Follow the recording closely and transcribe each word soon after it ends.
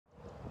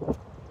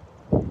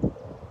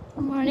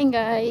Morning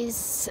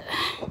guys.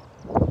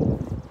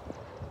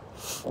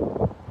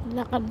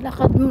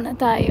 Lakad-lakad muna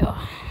tayo.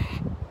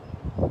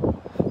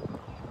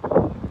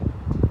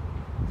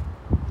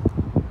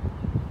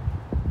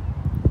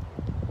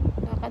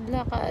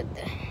 Lakad-lakad.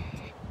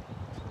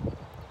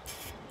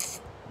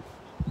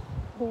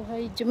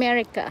 Buhay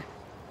Jumerica.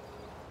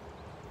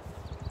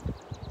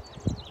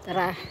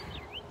 Tara.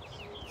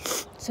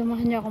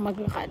 Samahan niyo ako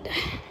maglakad.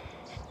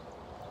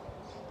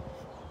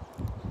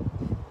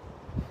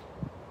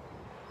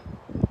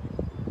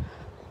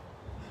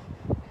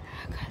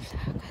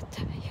 Lakad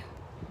tayo.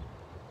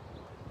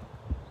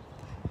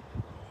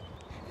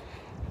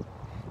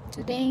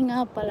 Today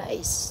nga pala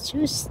is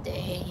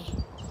Tuesday,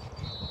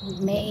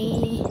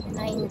 May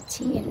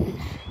 19.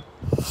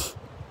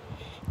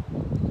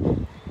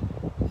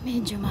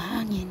 Medyo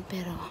mahangin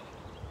pero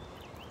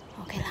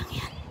okay lang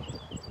yan.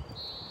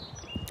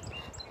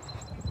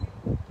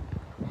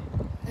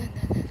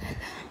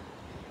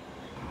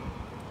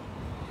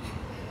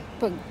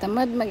 Pag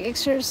tamad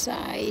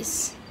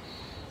mag-exercise,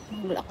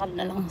 maglakad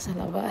na lang sa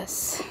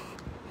labas.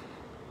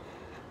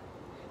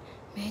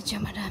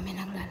 Medyo marami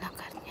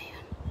naglalakad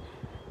ngayon.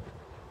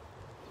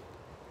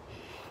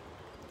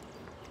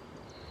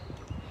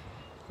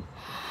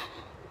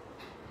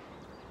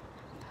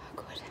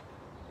 Pagod.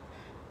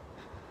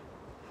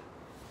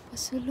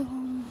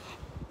 Pasulong.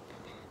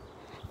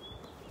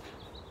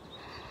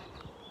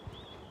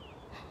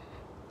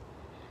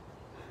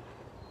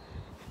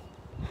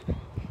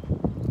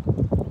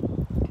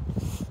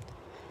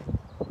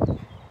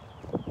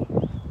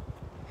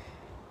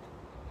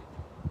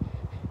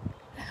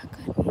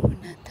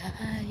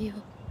 Tayo.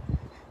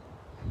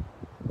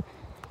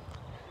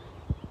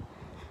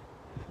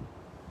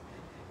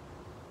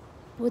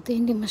 Buti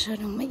hindi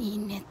masyadong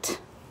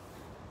mainit.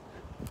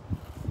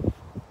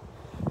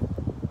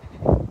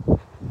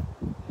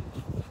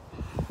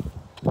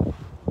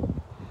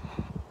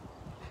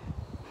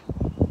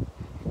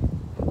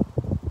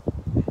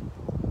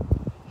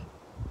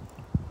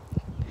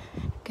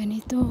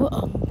 Ganito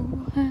ang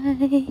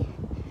buhay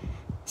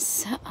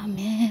sa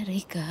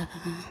Amerika.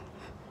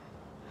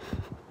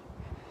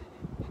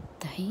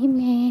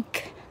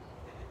 Tahimik.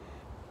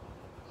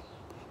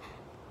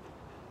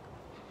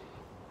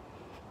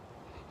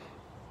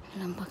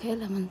 Walang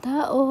pakialam ang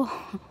tao.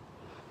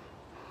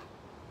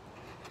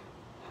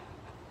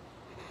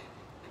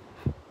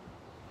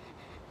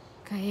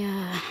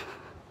 Kaya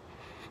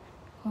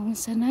kung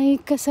sanay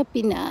ka sa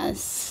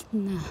Pinas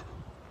na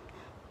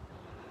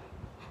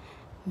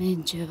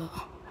medyo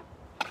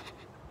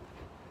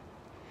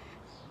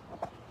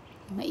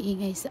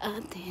maingay sa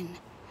atin,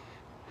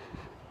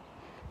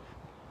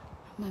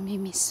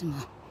 mamimiss mo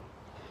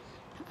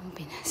ang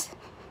Pinas.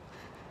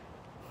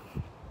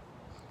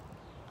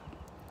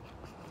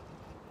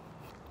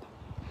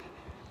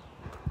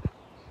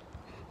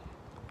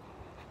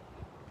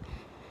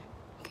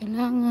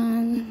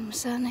 Kailangan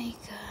masanay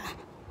ka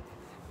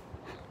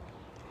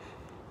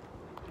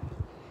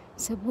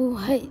sa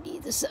buhay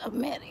dito sa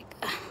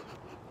Amerika.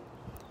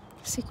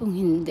 Kasi kung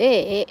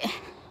hindi,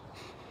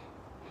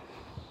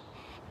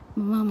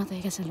 mamamatay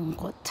ka sa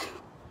lungkot.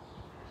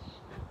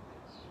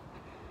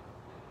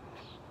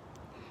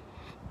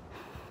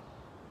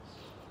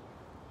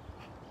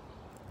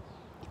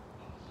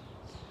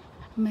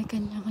 May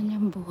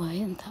kanya-kanyang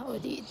buhay ang tao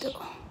dito.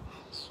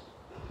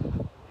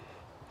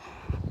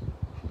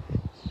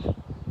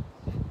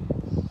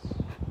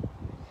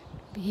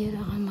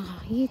 Bihira ka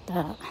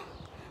makakita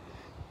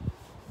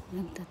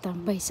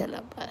nagtatambay sa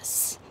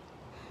labas.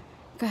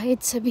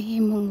 Kahit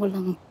sabihin mong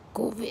walang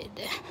COVID,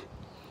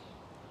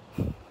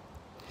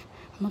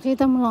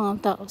 makita mo lang ang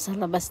tao sa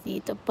labas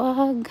dito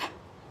pag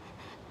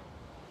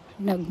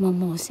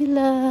nagmamo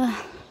sila,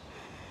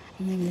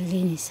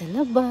 naglilinis sa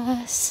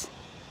labas.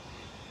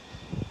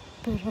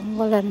 Pero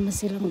wala naman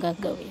silang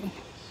gagawin.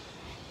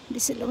 Hindi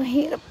sila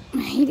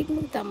mahilig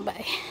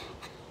magtambay.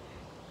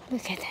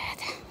 Look at that.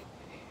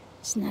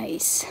 It's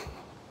nice.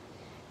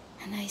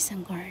 Nice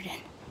ang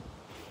garden.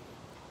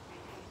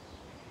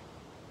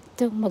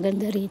 Ito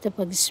maganda rito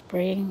pag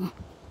spring.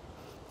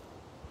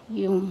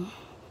 Yung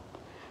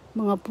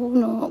mga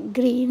puno,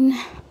 green.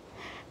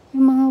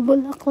 Yung mga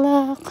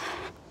bulaklak.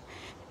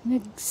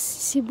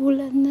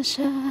 Nagsisibulan na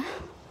siya.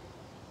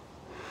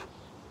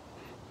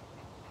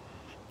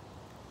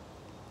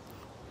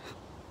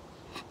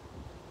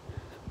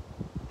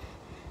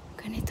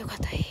 Ganito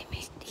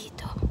katahimik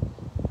dito.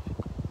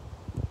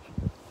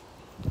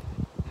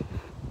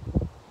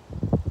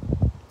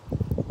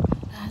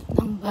 Lahat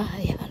ng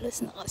bahay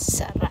halos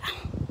nakasara.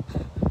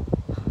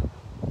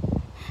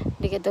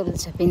 Hindi katulad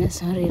sa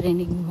Pinas,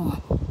 maririnig mo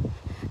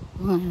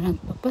mga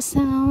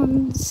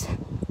nagpapasounds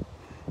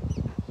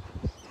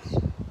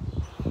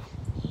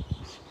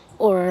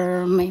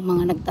or may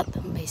mga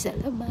nagtatambay sa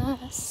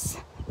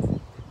labas,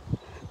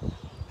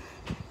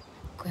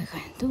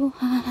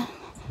 kwentuhan.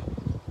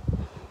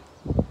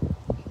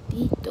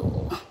 Dito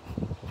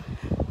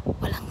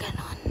walang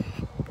ganon.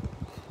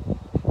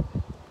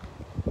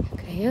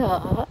 Kaya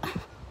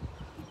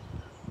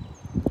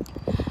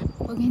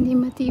pag hindi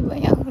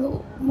matibay ang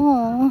loob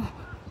mo,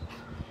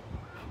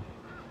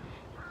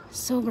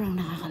 Sobrang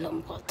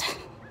nakakalungkot.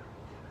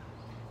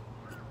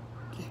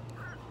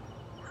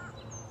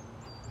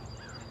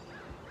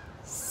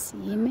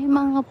 May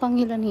mga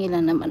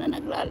pangilan-ilan naman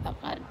na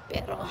naglalakad,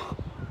 pero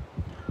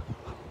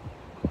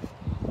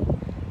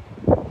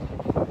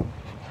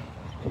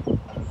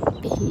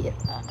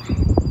bihira.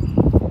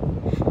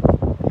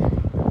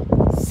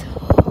 So,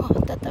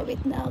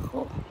 tatawid na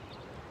ako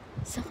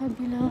sa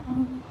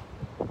kabilang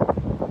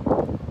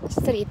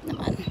street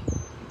naman.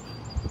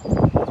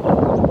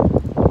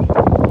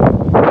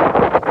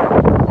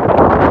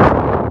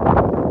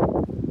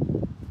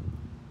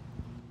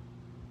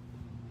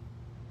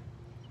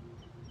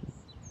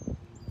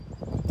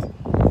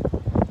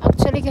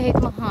 Actually, kahit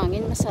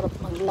mahangin, masarap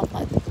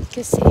maglakad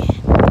kasi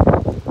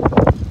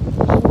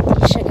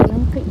hindi siya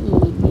ganun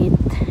kainit,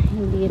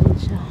 hindi rin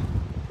siya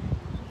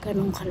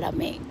ganun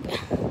kalamig,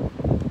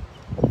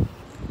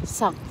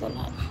 sakto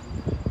lang.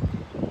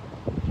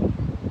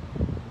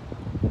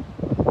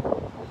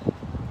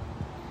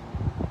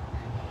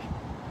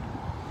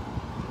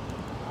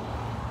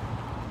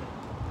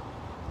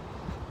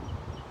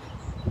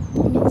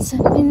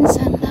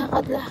 Minsan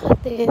lakad-lakad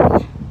din.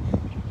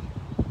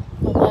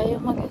 Kung ayaw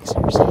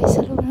mag-exercise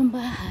sa loob ng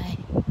bahay,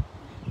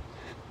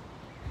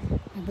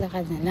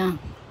 maglakad na lang.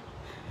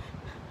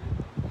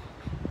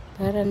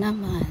 Para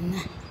naman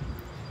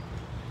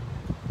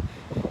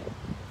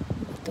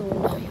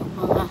matunaw yung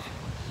mga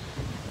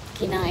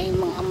kinaing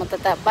mga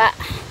matataba.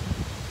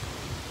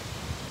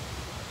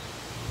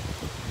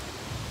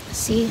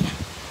 Kasi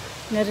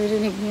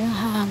naririnig niyo yung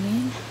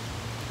hangin.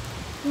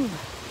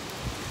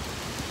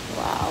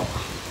 Wow.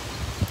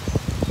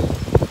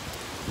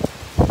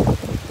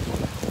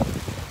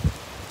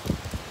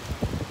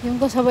 Yung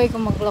kasabay ko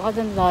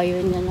maglakad, ang layo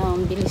niya na,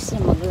 ang bilis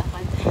niya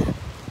maglakad.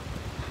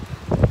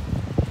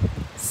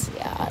 Si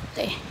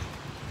ate.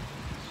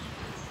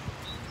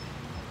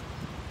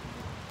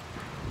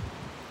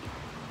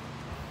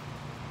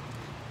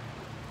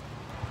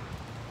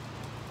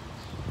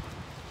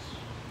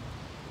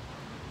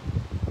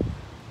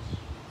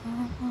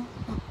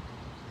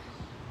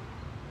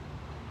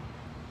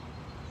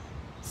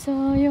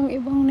 So, yung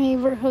ibang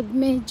neighborhood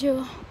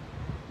medyo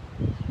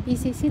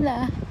busy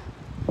sila.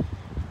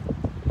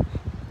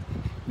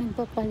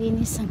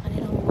 Nagpapalinis ang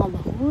kanilang mga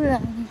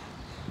bakuran,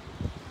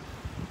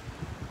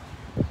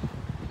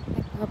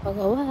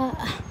 nagpapagawa.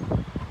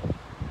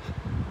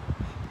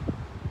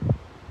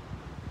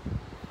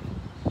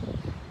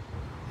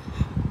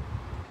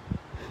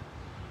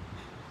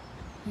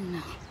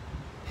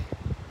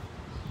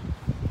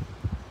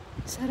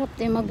 Sarap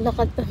din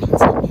maglakad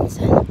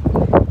paminsan-minsan.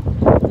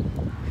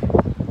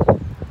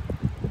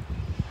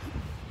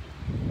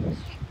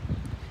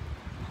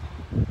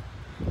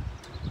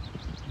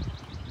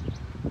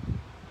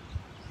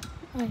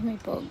 Ay, may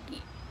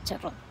pogi.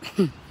 Charot.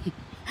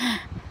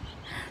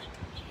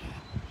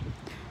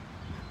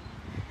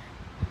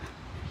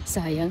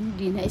 Sayang,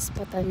 di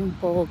na-ispatan yung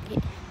pogi.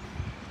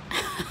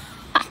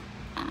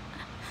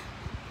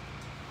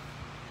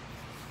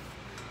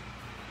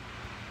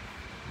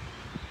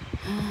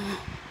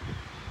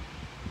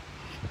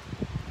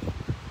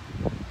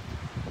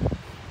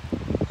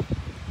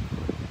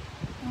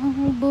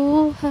 Ang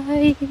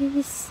buhay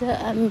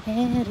sa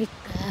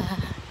Amerika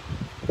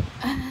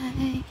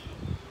ay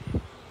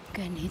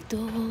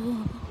ganito.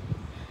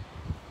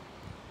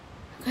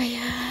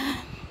 Kaya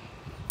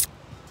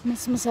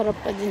mas masarap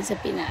pa din sa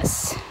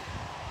Pinas.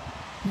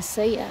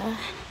 Masaya,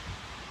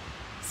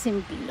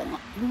 simple lang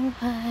ang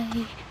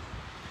buhay,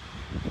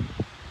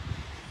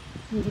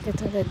 hindi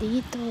katulad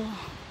dito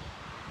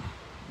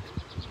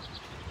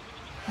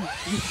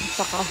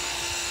napaka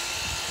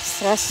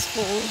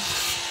stressful.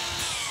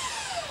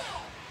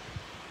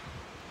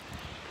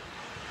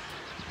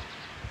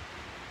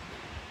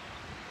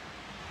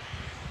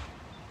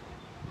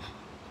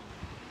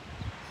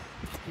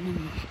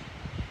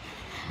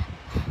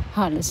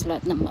 Halos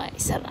lahat ng bahay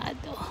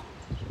sarado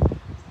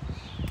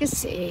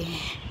kasi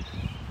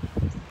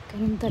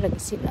ganun talaga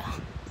sila.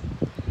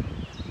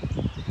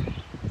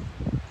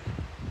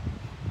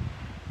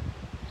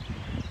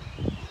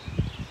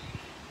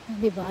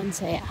 Diba ang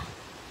saya?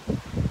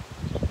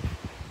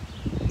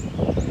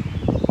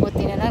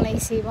 Buti na lang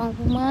naisipan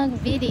ko mag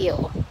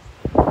video,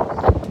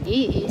 at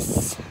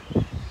least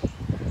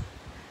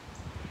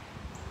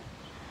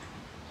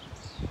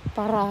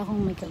para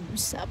akong may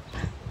kausap.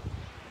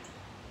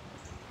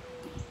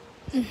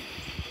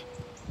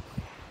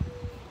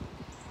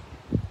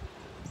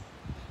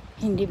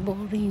 Hindi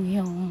boring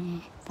yung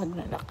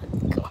paglalakad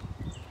ko.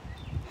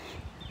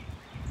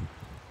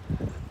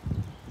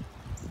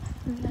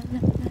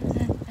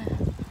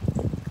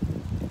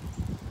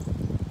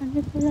 Ano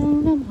ko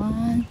lang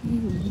naman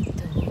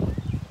dito.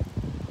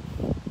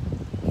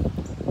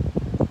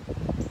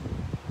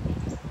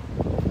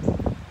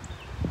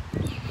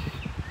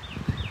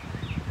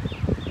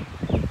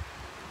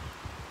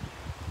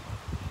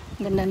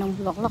 Ganda ng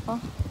bulaklak, oh.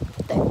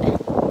 Puti.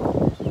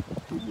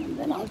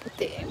 Ganda ng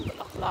puti yung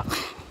bulaklak.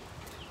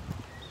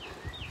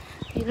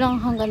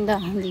 Ilang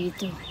hanggandahan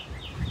dito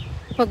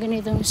pag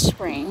ganitong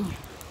spring.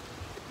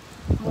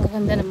 Ang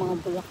ganda ng mga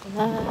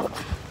bulaklak.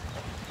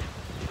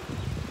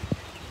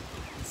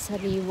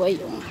 Sariwa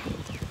yung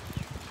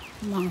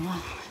mga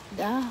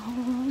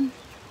dahon.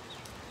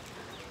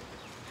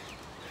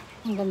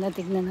 Ang ganda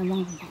tignan ng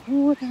mga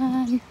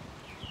bakuran.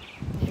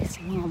 Dahil sa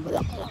mga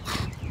bulaklak.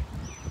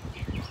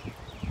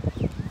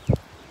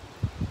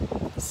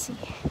 See.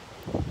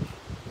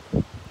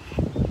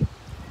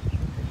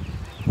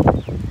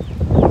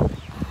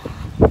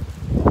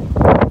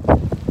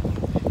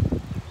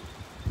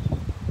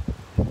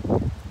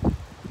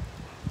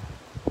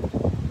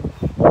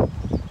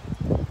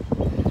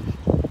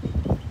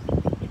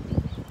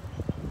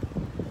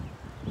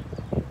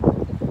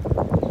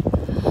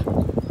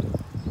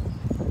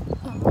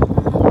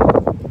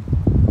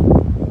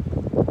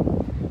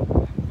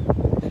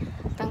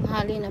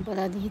 Tanghali na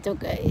pala dito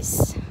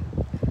guys.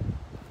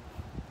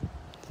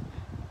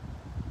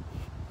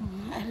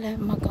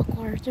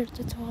 Mag-a-quarter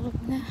to 12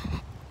 na.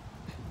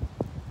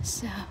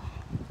 So,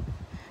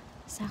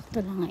 sakto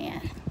lang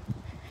yan.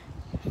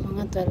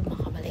 Mga 12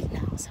 makabalik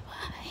na ako sa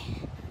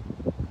bahay.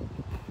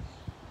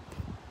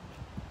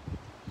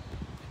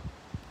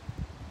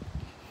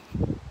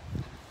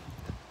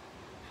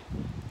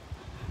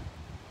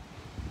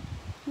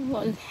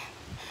 Well,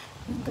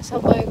 yung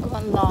kasabay ko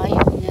ang layo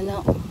niya na.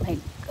 Oh my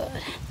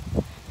God.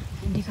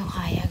 Hindi ko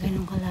kaya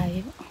ganun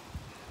kalayo.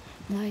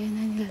 Layo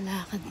na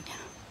nilalakad niya.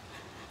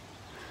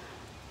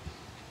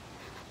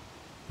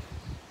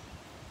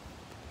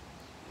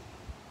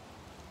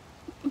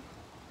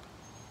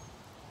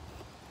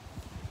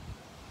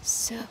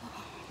 So,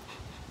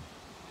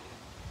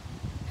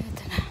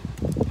 eto na.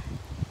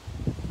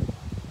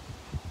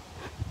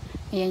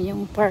 Ayan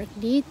yung park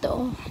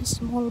dito.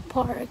 Small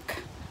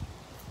park.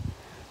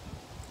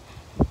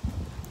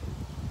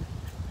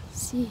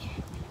 See?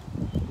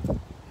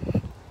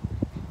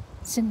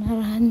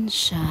 Sinarahan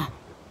siya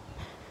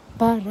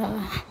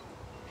para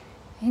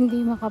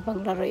hindi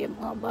makapaglaro yung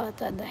mga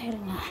bata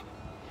dahil nga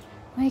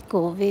may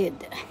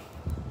COVID.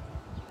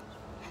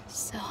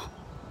 So,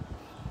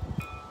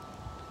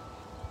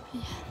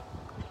 ayan.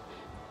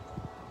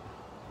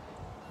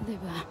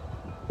 Diba?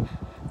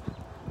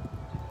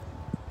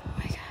 Oh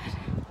my God.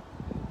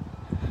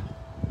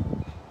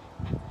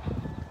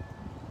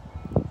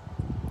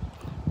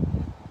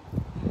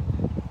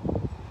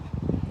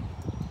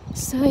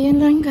 So, ayan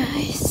lang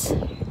guys.